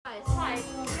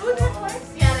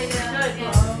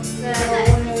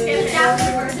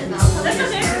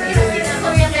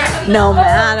No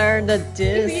matter the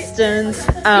distance,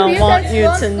 I want you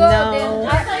to know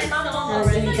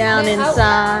deep down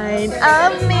inside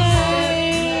of me.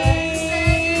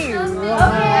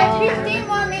 Okay, 15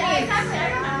 more minutes.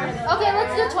 Okay,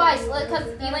 let's do twice. Because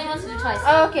Elaine wants to do twice.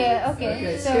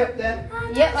 Okay. So,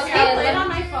 yeah. Okay, Play it on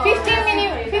my phone.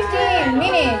 15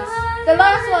 minutes. The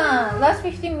last one. Last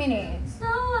 15 minutes.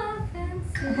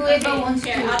 Whoever wants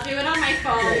Here, to. I'll do it on my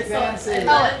phone. So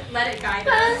let it guide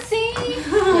us.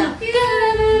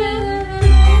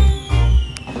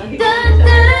 Dun,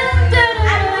 dun,